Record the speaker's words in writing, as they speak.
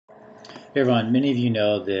Hey everyone, many of you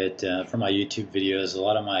know that from my YouTube videos, a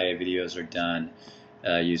lot of my videos are done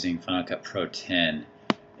using Final Cut Pro 10,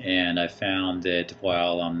 and I found that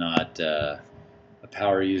while I'm not a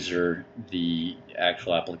power user, the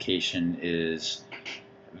actual application is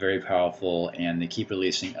very powerful, and they keep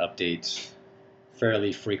releasing updates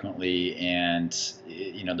fairly frequently. And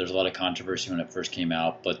there's a lot of controversy when it first came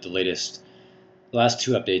out, but the last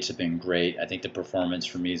two updates have been great. I think the performance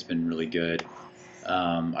for me has been really good.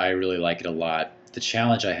 I really like it a lot. The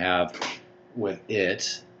challenge I have with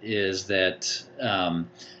it is that, and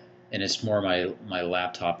it's more my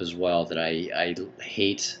laptop as well, that I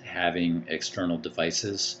hate having external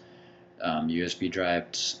devices, USB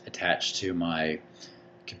drives attached to my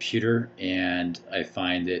computer, and I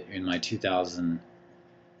find that in my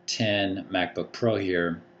 2010 MacBook Pro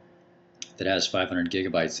here that has 500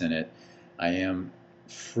 gigabytes in it, I am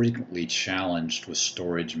frequently challenged with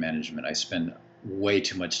storage management. I spend way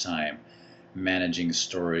too much time managing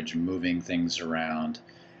storage, moving things around,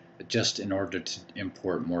 just in order to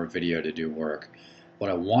import more video to do work. What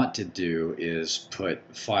I want to do is put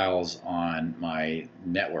files on my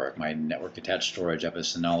network attached storage. I have a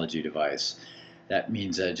Synology device. That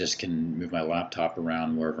means I just can move my laptop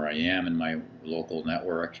around wherever I am in my local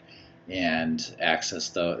network and access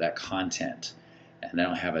that content. And I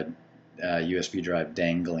don't have a USB drive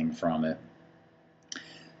dangling from it.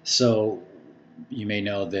 So you may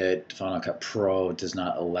know that Final Cut Pro does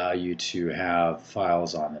not allow you to have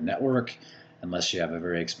files on the network unless you have a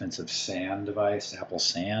very expensive SAN device, Apple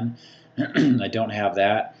SAN. I don't have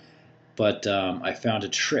that, but I found a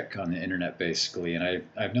trick on the internet basically, and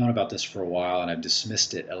I've known about this for a while, and I've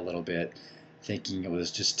dismissed it a little bit, thinking it was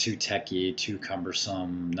just too techy, too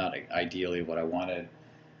cumbersome, not ideally what I wanted.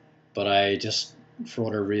 But I just, for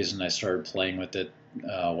whatever reason, I started playing with it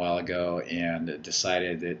a while ago and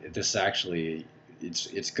decided that this actually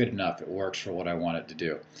it's good enough. It works for what I want it to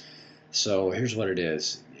do. So here's what it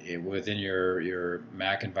is. Within your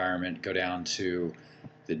Mac environment, go down to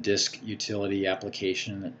the disk utility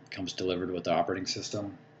application that comes delivered with the operating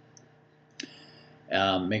system.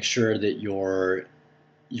 Make sure that your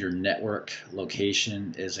network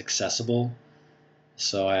location is accessible.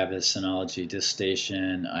 So I have a Synology disk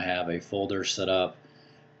station. I have a folder set up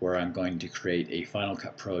where I'm going to create a Final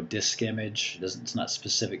Cut Pro disk image. It's not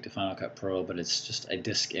specific to Final Cut Pro, but it's just a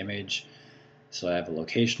disk image. So I have a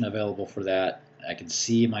location available for that. I can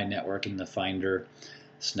see my network in the Finder.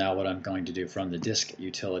 So now what I'm going to do from the disk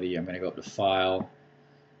utility, I'm going to go up to File.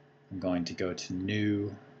 I'm going to go to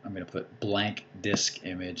New. I'm going to put blank disk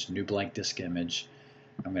image, new blank disk image.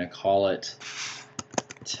 I'm going to call it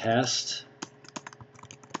Test.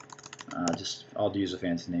 I'll use a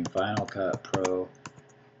fancy name, Final Cut Pro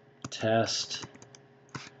Test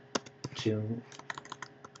to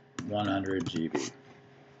 100 GB.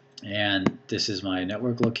 And this is my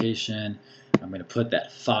network location. I'm going to put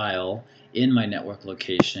that file in my network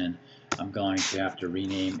location. I'm going to have to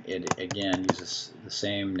rename it again, use the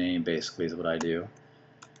same name basically is what I do.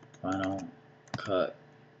 Final Cut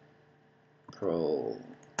Pro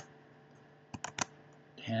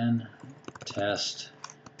 10 Test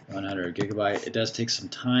 100 gigabyte. It does take some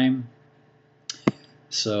time.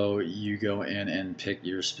 So you go in and pick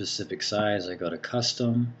your specific size. I go to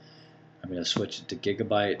custom. I'm going to switch it to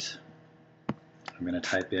gigabyte. I'm going to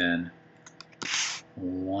type in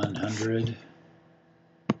 100.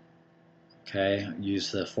 Okay,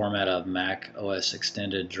 use the format of Mac OS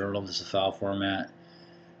Extended Journal. This is a file format.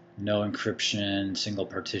 No encryption, single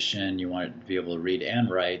partition. You want it to be able to read and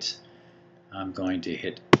write. I'm going to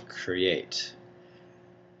hit create.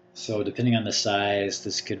 So depending on the size,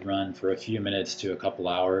 this could run for a few minutes to a couple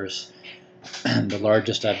hours. The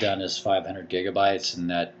largest I've done is 500 gigabytes, and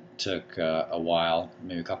that took a while,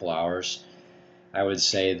 maybe a couple hours. I would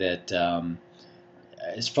say that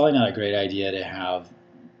it's probably not a great idea to have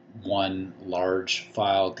one large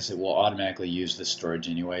file because it will automatically use the storage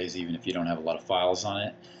anyways, even if you don't have a lot of files on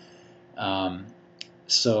it. And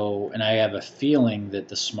I have a feeling that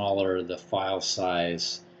the smaller the file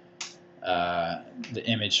size, the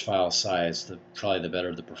image file size, probably the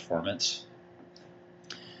better the performance.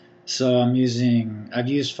 So I've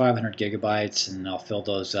used 500 gigabytes, and I'll fill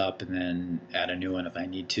those up and then add a new one if I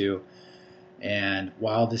need to. And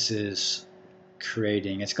while this is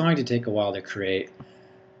creating, it's going to take a while to create,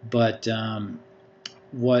 but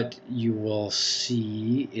what you will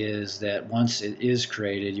see is that once it is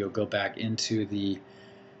created, you'll go back into the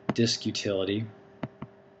disk utility,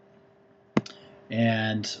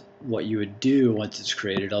 and what you would do once it's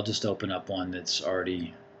created, I'll just open up one that's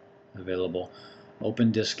already available.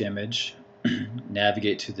 Open disk image,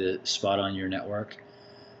 navigate to the spot on your network.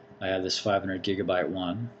 I have this 500 gigabyte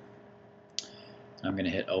one. I'm going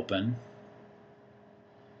to hit open.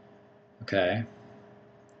 Okay.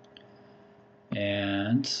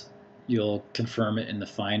 And you'll confirm it in the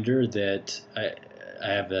Finder that I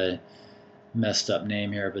have a messed up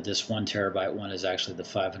name here, but this 1 terabyte one is actually the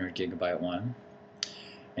 500 gigabyte one.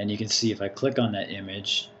 And you can see if I click on that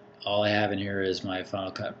image, all I have in here is my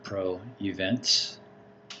Final Cut Pro events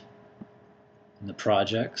and the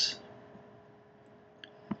projects.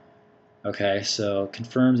 Okay, so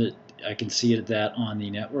confirm that I can see that on the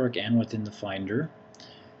network and within the Finder.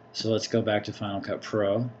 So let's go back to Final Cut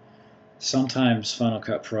Pro. Sometimes Final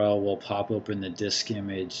Cut Pro will pop open the disk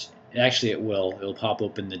image. Actually, it'll pop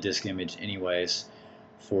open the disk image anyways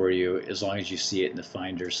for you as long as you see it in the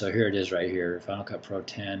Finder. So here it is right here, Final Cut Pro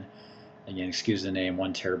 10. Again, excuse the name,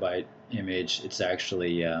 1 terabyte image. It's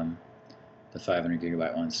actually the 500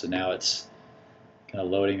 gigabyte one. So now it's kind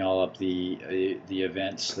of loading all up the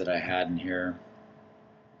events that I had in here.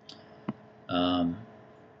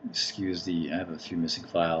 Excuse I have a few missing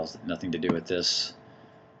files, nothing to do with this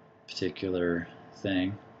particular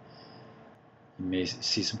thing. You may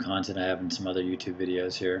see some content I have in some other YouTube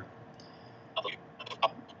videos here.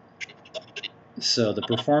 So the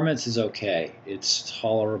performance is okay. It's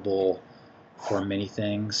tolerable for many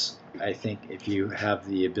things. I think if you have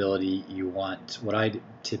the ability what I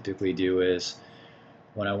typically do is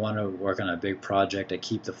when I want to work on a big project, I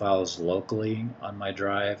keep the files locally on my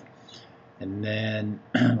drive. And then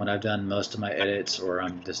when I've done most of my edits or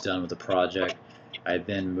I'm just done with the project, I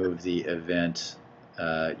then move the event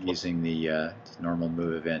using the normal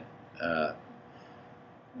move event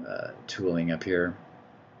tooling up here.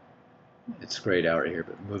 It's grayed out right here,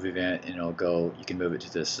 but move event, and it'll go. You can move it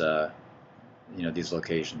to this, these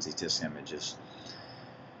locations, these disk images.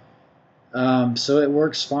 So it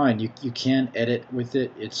works fine. You can edit with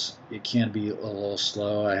it. It can be a little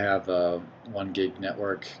slow. I have a 1 gig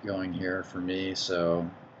network going here for me, so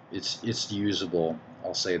it's usable.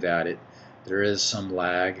 I'll say that there is some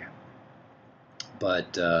lag,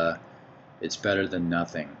 but it's better than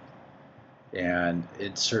nothing. And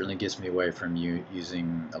it certainly gets me away from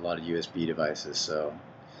using a lot of USB devices. So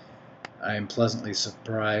I am pleasantly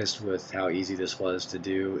surprised with how easy this was to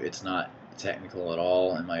do. It's not technical at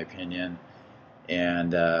all, in my opinion,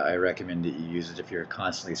 and I recommend that you use it if you're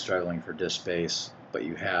constantly struggling for disk space, but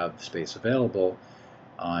you have space available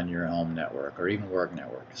on your home network or even work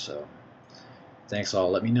network. So thanks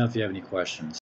all. Let me know if you have any questions.